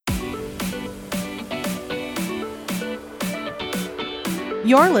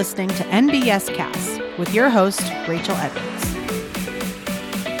You're listening to NBS Cast with your host, Rachel Edwards.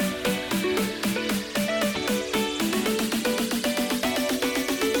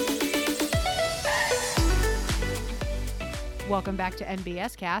 Welcome back to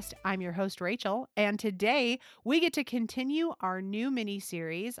NBS Cast. I'm your host, Rachel, and today we get to continue our new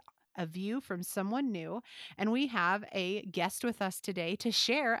mini-series, A View from Someone New, and we have a guest with us today to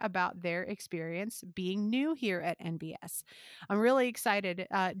share about their experience being new here at NBS. I'm really excited.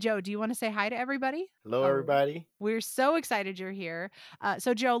 Joe, do you want to say hi to everybody? Hello, everybody. We're so excited you're here.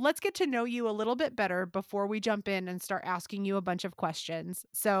 So, Joe, let's get to know you a little bit better before we jump in and start asking you a bunch of questions.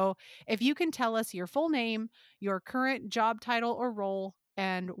 So, if you can tell us your full name, your current job title or role,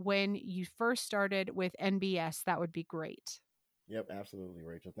 and when you first started with NBS, that would be great. Yep, absolutely,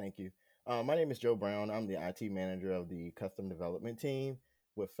 Rachel. Thank you. My name is Joe Brown. I'm the IT manager of the custom development team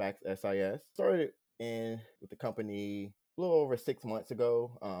with Fax SIS. Started in with the company a little over 6 months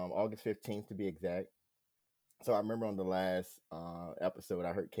ago, August 15th to be exact. So I remember on the last episode,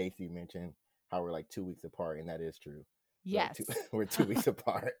 I heard Casey mention how we're like 2 weeks apart, and that is true. Yes. We're 2 weeks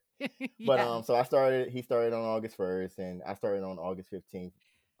apart. Yeah. But so he started on August 1st, and I started on August 15th.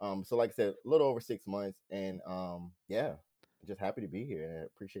 So like I said, a little over 6 months, and yeah, just happy to be here and I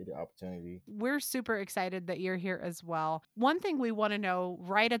appreciate the opportunity. We're super excited that you're here as well. One thing we want to know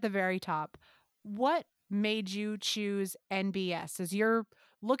right at the very top, what made you choose NBS? As you're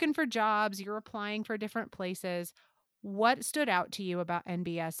looking for jobs, you're applying for different places, what stood out to you about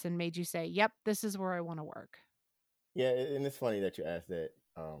NBS and made you say, yep, this is where I want to work? Yeah, and it's funny that you asked that,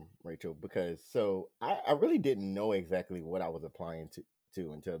 Rachel, because I really didn't know exactly what I was applying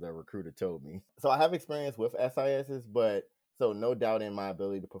to until the recruiter told me. So I have experience with SISs, but so no doubt in my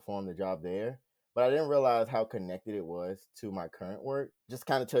ability to perform the job there. But I didn't realize how connected it was to my current work. Just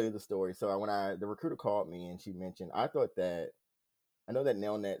kind of tell you the story. So the recruiter called me and she mentioned, I know that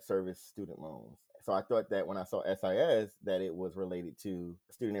Nelnet serviced student loans. So I thought that when I saw SIS that it was related to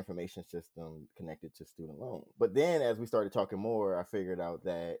student information system connected to student loan. But then as we started talking more, I figured out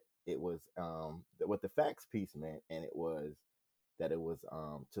that it was what the fax piece meant, and it was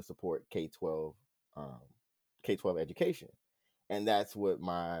to support um, K-12 education, and that's what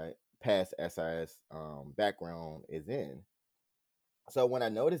my past SIS background is in. So when I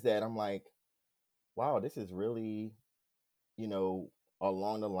noticed that, I'm like, wow, this is really, you know,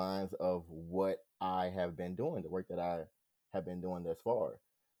 along the lines of what I have been doing, the work that I have been doing thus far.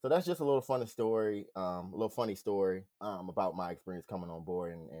 So that's just a little funny story about my experience coming on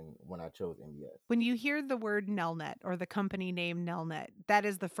board and when I chose NBS. When you hear the word Nelnet or the company name Nelnet, that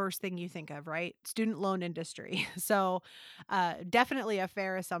is the first thing you think of, right? Student loan industry. So, definitely a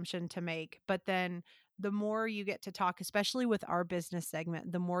fair assumption to make. But then the more you get to talk, especially with our business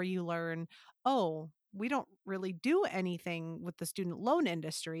segment, the more you learn, oh, we don't really do anything with the student loan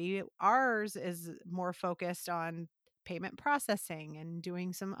industry. Ours is more focused on payment processing and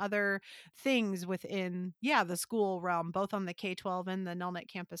doing some other things within the school realm, both on the K-12 and the Nelnet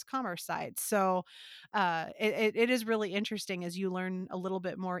campus commerce side. So it is really interesting as you learn a little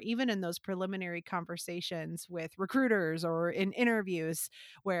bit more, even in those preliminary conversations with recruiters or in interviews,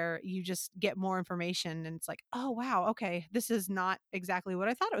 where you just get more information and it's like, oh wow, okay, this is not exactly what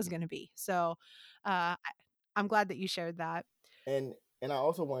I thought it was going to be. So I'm glad that you shared that. And I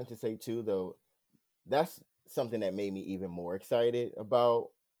also wanted to say too, though, that's something that made me even more excited about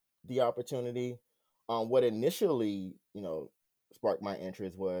the opportunity. What initially, sparked my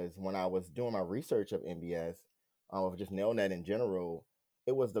interest was when I was doing my research of NBS, of just Nelnet in general.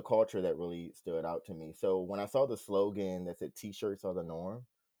 It was the culture that really stood out to me. So when I saw the slogan that said "T-shirts are the norm,"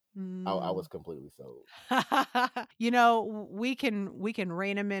 I was completely sold. We can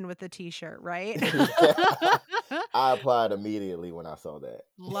rein them in with the t-shirt, right? Yeah, I applied immediately when I saw that.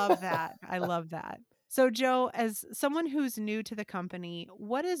 Love that. I love that. So, Joe, as someone who's new to the company,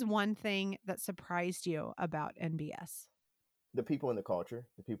 what is one thing that surprised you about NBS? The people in the culture.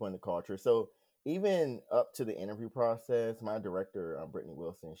 So even up to the interview process, my director, Brittany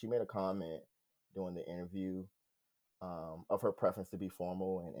Wilson, she made a comment during the interview, of her preference to be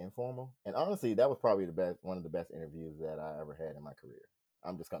formal and informal. And honestly, that was probably one of the best interviews that I ever had in my career.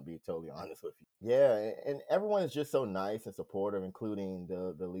 I'm just gonna be totally honest with you. Yeah, and everyone is just so nice and supportive, including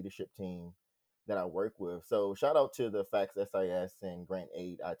the leadership team that I work with. So shout out to the Fax SIS and Grant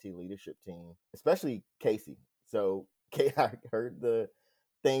Aid IT leadership team, especially Casey. So I heard the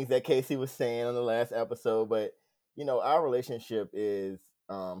things that Casey was saying on the last episode, but our relationship is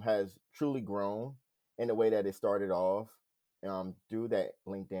has truly grown in the way that it started off, through that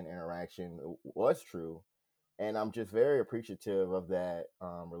LinkedIn interaction was true, and I'm just very appreciative of that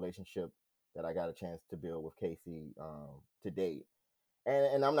relationship that I got a chance to build with Casey to date.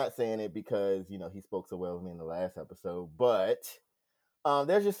 And I'm not saying it because he spoke so well of me in the last episode, but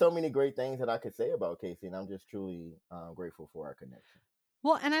there's just so many great things that I could say about Casey, and I'm just truly grateful for our connection.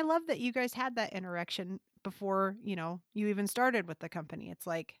 Well, and I love that you guys had that interaction before, you even started with the company. It's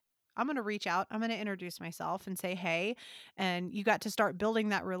like, I'm going to reach out, I'm going to introduce myself and say, hey, and you got to start building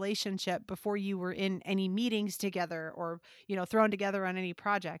that relationship before you were in any meetings together or, thrown together on any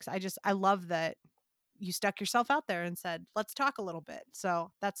projects. I love that you stuck yourself out there and said, let's talk a little bit. So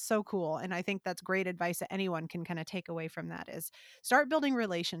that's so cool. And I think that's great advice that anyone can kind of take away from that is start building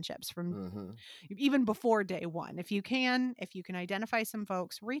relationships from Mm-hmm. even before day one. If you can identify some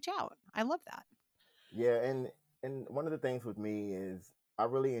folks, reach out. I love that. Yeah, and one of the things with me is I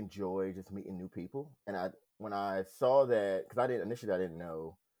really enjoy just meeting new people. And when I saw that, because I didn't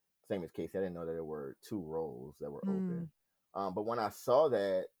know, same as Casey, I didn't know that there were two roles that were open. Mm, But when I saw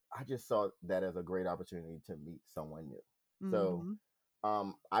that, I just saw that as a great opportunity to meet someone new. So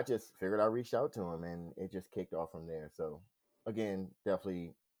mhm. I just figured I reached out to him, and it just kicked off from there. So again,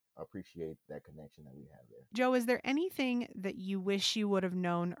 definitely appreciate that connection that we have there. Joe, is there anything that you wish you would have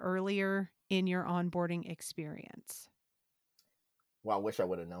known earlier in your onboarding experience? Well, I wish I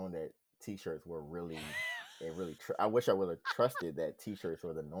would have known that t-shirts were really, I wish I would have trusted that t-shirts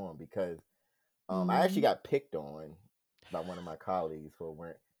were the norm, because I actually Mhm. got picked on by one of my colleagues for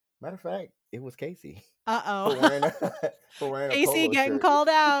wearing. Matter of fact, it was Casey for Uh-oh. wearing a, for wearing a Casey polo getting shirt. called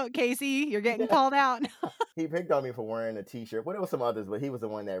out. Casey, you're getting Yeah, called out. he picked on me for wearing a t-shirt. Well, there was some others, but he was the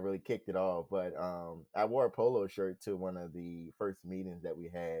one that really kicked it off. But I wore a polo shirt to one of the first meetings that we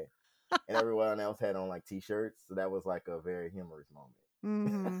had, and everyone else had on like t-shirts, so that was like a very humorous moment.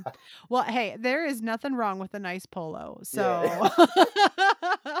 Mhm. Well, hey, there is nothing wrong with a nice polo. Yeah.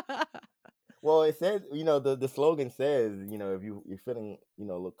 So Well, it says, the slogan says, if you're feeling,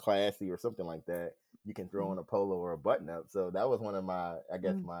 look classy or something like that, you can throw on a polo or a button up. So that was one of my, I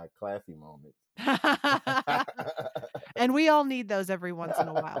guess, Mm. my classy moments. And we all need those every once in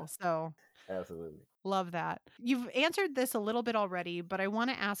a while. So Absolutely. love that. You've answered this a little bit already, but I want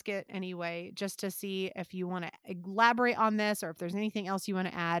to ask it anyway, just to see if you want to elaborate on this or if there's anything else you want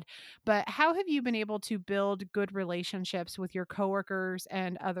to add. But how have you been able to build good relationships with your coworkers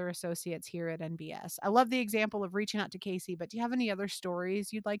and other associates here at NBS? I love the example of reaching out to Casey, but do you have any other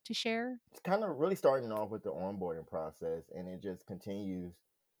stories you'd like to share? It's kind of really starting off with the onboarding process, and it just continues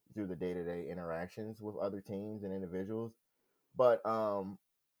through the day-to-day interactions with other teams and individuals. But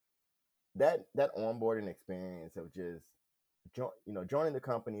that onboarding experience of just joining the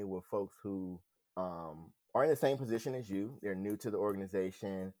company with folks who are in the same position as you. They're new to the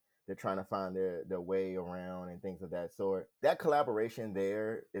organization. They're trying to find their way around and things of that sort. That collaboration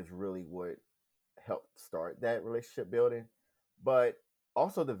there is really what helped start that relationship building. But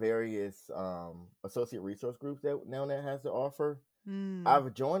also the various associate resource groups that NELNET has to offer. Mm.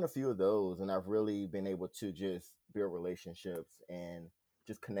 I've joined a few of those, and I've really been able to just build relationships and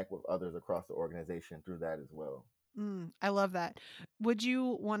just connect with others across the organization through that as well. I love that. Would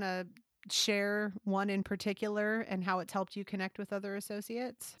you want to share one in particular and how it's helped you connect with other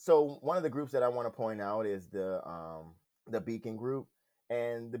associates? So one of the groups that I want to point out is the Beacon group,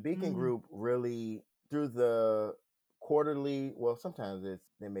 and the Beacon Mm. group really through the quarterly. Well, sometimes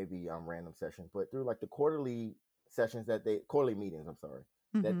there may be random sessions, but through like the quarterly meetings. I'm sorry,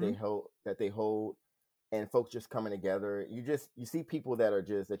 Mhm. that they hold, and folks just coming together. You see people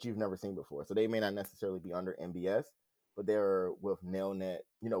that you've never seen before. So they may not necessarily be under NBS, but they're with NailNet.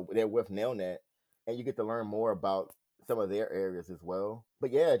 They're with NailNet, and you get to learn more about some of their areas as well.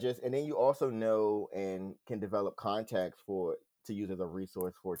 But yeah, just and then you also know and can develop contacts for to use as a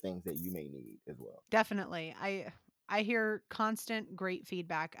resource for things that you may need as well. Definitely. I hear constant great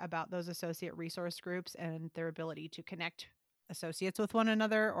feedback about those associate resource groups and their ability to connect associates with one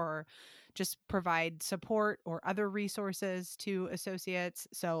another or just provide support or other resources to associates.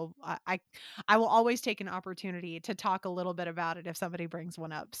 So I will always take an opportunity to talk a little bit about it if somebody brings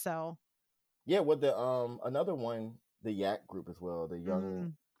one up. So Yeah, with the another one, the Yak group as well. The young,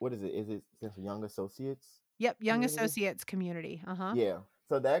 mm, what is it? Is it since Young Associates yep, young community? associates community. Uh-huh. Yeah.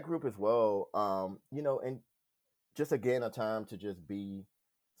 So that group as well. And just again a time to just be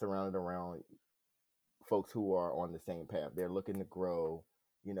surrounded around folks who are on the same path. They're looking to grow.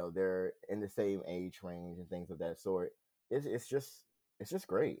 They're in the same age range and things of that sort. It's just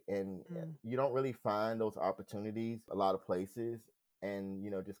great, and Mm. you don't really find those opportunities a lot of places. And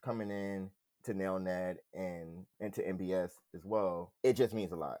just coming in to NailNet and to NBS as well, it just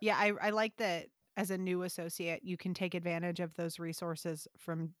means a lot. Yeah, I like that as a new associate, you can take advantage of those resources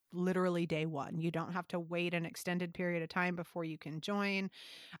from literally day one. You don't have to wait an extended period of time before you can join.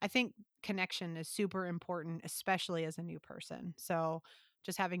 I think connection is super important, especially as a new person. So,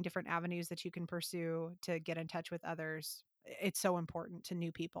 just having different avenues that you can pursue to get in touch with others, it's so important to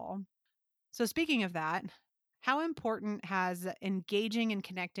new people. So, speaking of that, how important has engaging and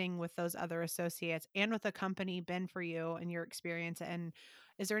connecting with those other associates and with the company been for you and your experience? And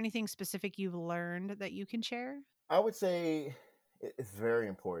is there anything specific you've learned that you can share? I would say it's very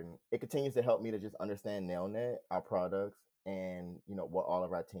important. It continues to help me to just understand NailNet, our products, and what all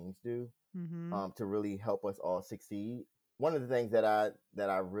of our teams do, Mhm. to really help us all succeed. One of the things that I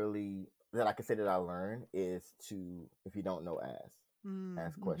can say that I learned is to, if you don't know, ask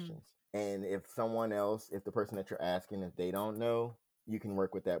Mhm. questions. And if the person that you're asking, if they don't know, you can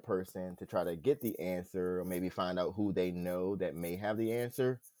work with that person to try to get the answer, or maybe find out who they know that may have the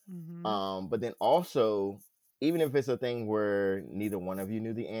answer. Mhm. But then also, even if it's a thing where neither one of you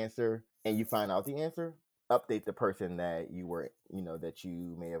knew the answer and you find out the answer, update the person that you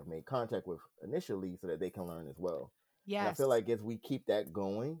may have made contact with initially, so that they can learn as well. And I feel Yes. like as we keep that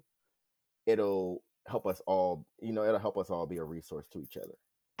going, it'll it'll help us all be a resource to each other.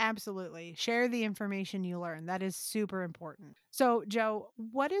 Absolutely. Share the information you learn. That is super important. So, Joe,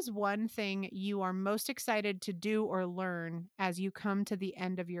 what is one thing you are most excited to do or learn as you come to the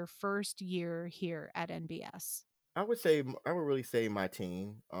end of your first year here at NBS? I would really say my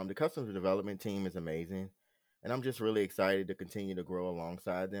team. The customer development team is amazing, and I'm just really excited to continue to grow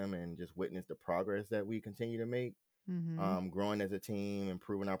alongside them and just witness the progress that we continue to make. Mhm. Growing as a team,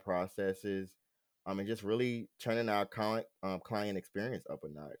 improving our processes, and just really turning our client experience up a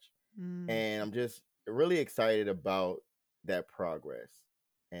notch. Mm. And I'm just really excited about that progress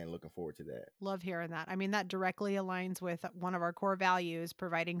and looking forward to that. Love hearing that. I mean, that directly aligns with one of our core values,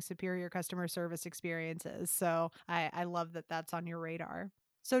 providing superior customer service experiences. So I love that that's on your radar.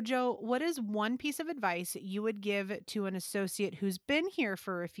 So, Joe, what is one piece of advice you would give to an associate who's been here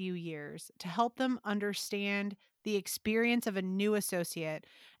for a few years to help them understand the experience of a new associate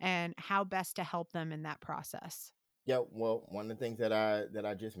and how best to help them in that process? Yeah, well, one of the things that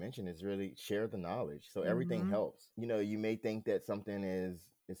I just mentioned is really share the knowledge. So everything Mm-hmm. helps. You may think that something is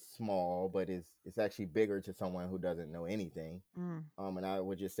small, but it's actually bigger to someone who doesn't know anything. Mm. And I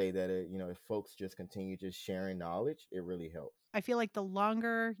would just say that if folks just continue just sharing knowledge, it really helps. I feel like the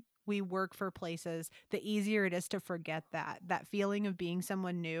longer we work for places, the easier it is to forget that feeling of being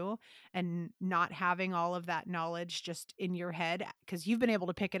someone new and not having all of that knowledge just in your head because you've been able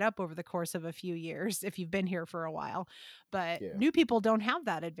to pick it up over the course of a few years if you've been here for a while. But Yeah. new people don't have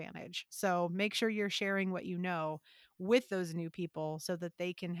that advantage. So make sure you're sharing what you know with those new people so that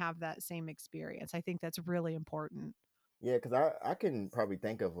they can have that same experience. I think that's really important. Yeah, because I can probably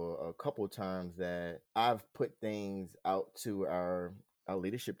think of a couple times that I've put things out to our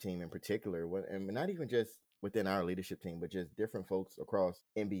leadership team in particular, and not even just within our leadership team, but just different folks across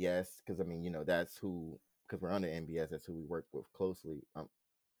NBS. Because I mean, that's who, because we're under NBS, that's who we work with closely,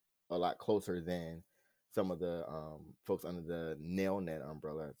 a lot closer than some of the folks under the NailNet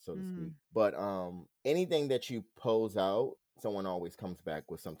umbrella, so to speak. Mm. But anything that you pose out, someone always comes back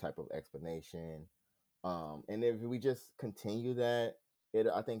with some type of explanation, and if we just continue that,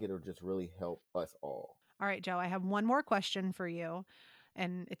 I think it'll just really help us all. All right, Joe, I have one more question for you.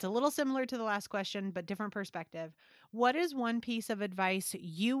 And it's a little similar to the last question, but different perspective. What is one piece of advice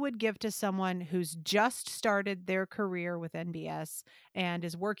you would give to someone who's just started their career with NBS and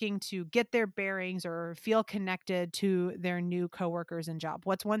is working to get their bearings or feel connected to their new coworkers and job?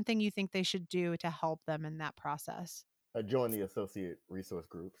 What's one thing you think they should do to help them in that process? Join the associate resource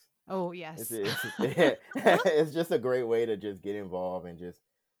groups. Oh, It's yes. it's it's just a great way to just get involved and just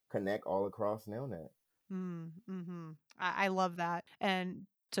connect all across NailNet. Mm-hmm. I love that. And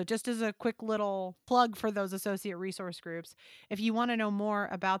so, just as a quick little plug for those associate resource groups, if you want to know more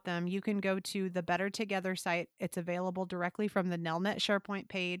about them, you can go to the Better Together site. It's available directly from the Nelnet SharePoint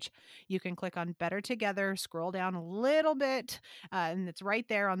page. You can click on Better Together, scroll down a little bit, and it's right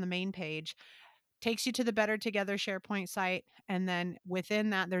there on the main page, takes you to the Better Together SharePoint site. And then within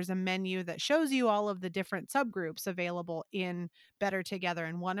that, there's a menu that shows you all of the different subgroups available in Better Together.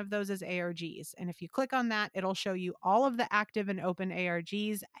 And one of those is ARGs. And if you click on that, it'll show you all of the active and open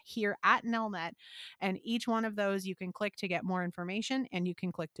ARGs here at Nelnet. And each one of those you can click to get more information and you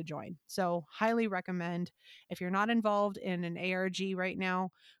can click to join. So, highly recommend. If you're not involved in an ARG right now,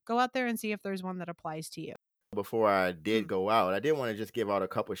 go out there and see if there's one that applies to you. Before I did Hmm. go out, I did want to just give out a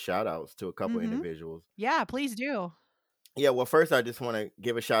couple shout outs to a couple Mm-hmm. individuals. Yeah, please do. Yeah, well, first, I just want to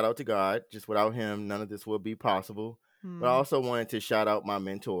give a shout out to God. Just without Him, none of this would be possible. But I Hmm. also wanted to shout out my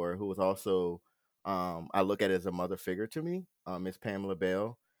mentor, who was also I look at as a mother figure to me, Miss Pamela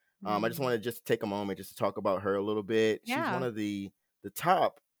Bell. I just Mm. want to just take a moment just to talk about her a little bit. She's one Yeah. of the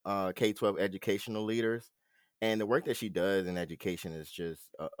top K-12 educational leaders, and the work that she does in education is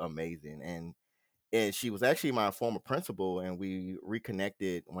just amazing. And she was actually my former principal, and we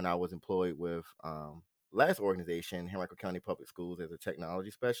reconnected when I was employed with last organization, Henrico County Public Schools, as a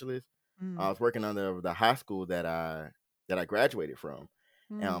technology specialist. I Mm. was working under the high school that I graduated from,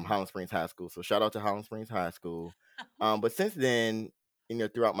 Mm. Highland Springs High School. So shout out to Highland Springs High School. But since then,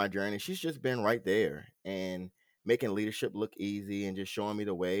 throughout my journey, she's just been right there and making leadership look easy and just showing me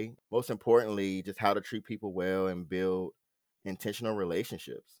the way. Most importantly, just how to treat people well and build intentional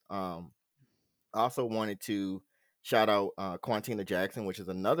relationships. I also wanted to shout out Quantina Jackson, which is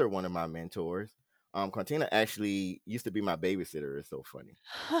another one of my mentors. Quantina actually used to be my babysitter. It's so funny.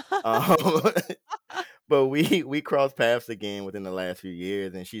 Um, but we crossed paths again within the last few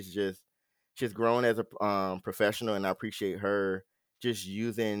years, and she's grown as a professional, and I appreciate her just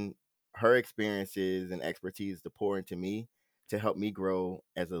using her experiences and expertise to pour into me to help me grow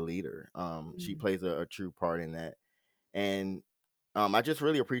as a leader. She Mm. plays a true part in that, and I just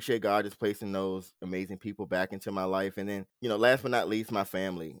really appreciate God just placing those amazing people back into my life. And then, last but not least, my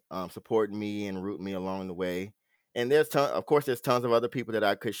family, supporting me and rooting me along the way. And of course, there's tons of other people that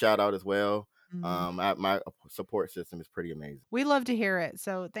I could shout out as well. Mm. My support system is pretty amazing. We love to hear it.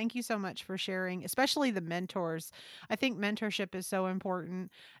 So thank you so much for sharing, especially the mentors. I think mentorship is so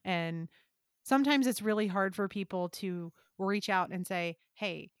important. And sometimes it's really hard for people to reach out and say,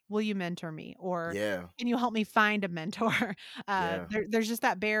 "Hey, will you mentor me?" Or Yeah, "Can you help me find a mentor?" yeah. There's just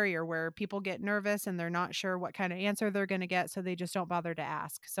that barrier where people get nervous and they're not sure what kind of answer they're going to get, so they just don't bother to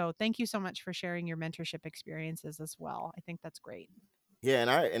ask. So thank you so much for sharing your mentorship experiences as well. I think that's great. Yeah,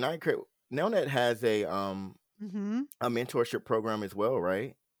 and I could Nelnet has Hmm. a mentorship program as well,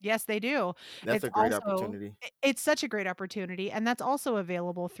 right? Yes, they do. That's It's a great also opportunity. it's such a great opportunity, and that's also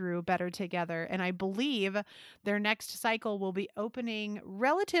available through Better Together, and I believe their next cycle will be opening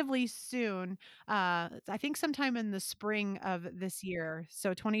relatively soon, I think sometime in the spring of this year,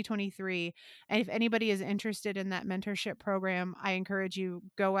 so 2023, and if anybody is interested in that mentorship program, I encourage you,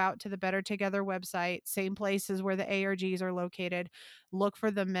 go out to the Better Together website, same places where the ARGs are located, look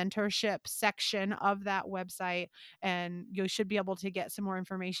for the mentorship section of that website, and you should be able to get some more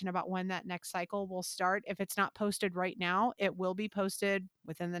information about when that next cycle will start. If it's not posted right now, it will be posted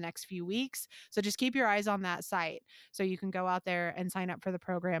within the next few weeks. So just keep your eyes on that site so you can go out there and sign up for the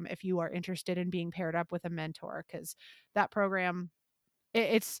program if you are interested in being paired up with a mentor, because that program,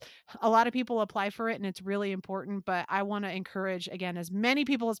 it's a lot of people apply for it and it's really important, but I want to encourage again as many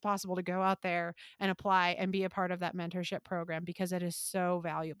people as possible to go out there and apply and be a part of that mentorship program because it is so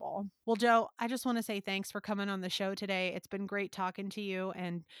valuable. Well, Joe, I just want to say thanks for coming on the show today. It's been great talking to you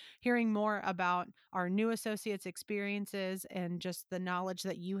and hearing more about our new associates' experiences and just the knowledge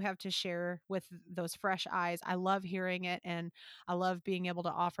that you have to share with those fresh eyes. I love hearing it, and I love being able to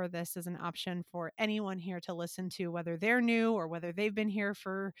offer this as an option for anyone here to listen to, whether they're new or whether they've been here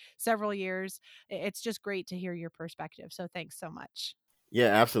for several years. It's just great to hear your perspective. So thanks so much. Yeah,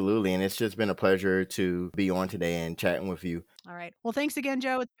 absolutely. And it's just been a pleasure to be on today and chatting with you. All right. Well, thanks again,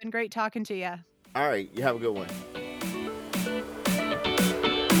 Joe. It's been great talking to you. All right, you have a good one.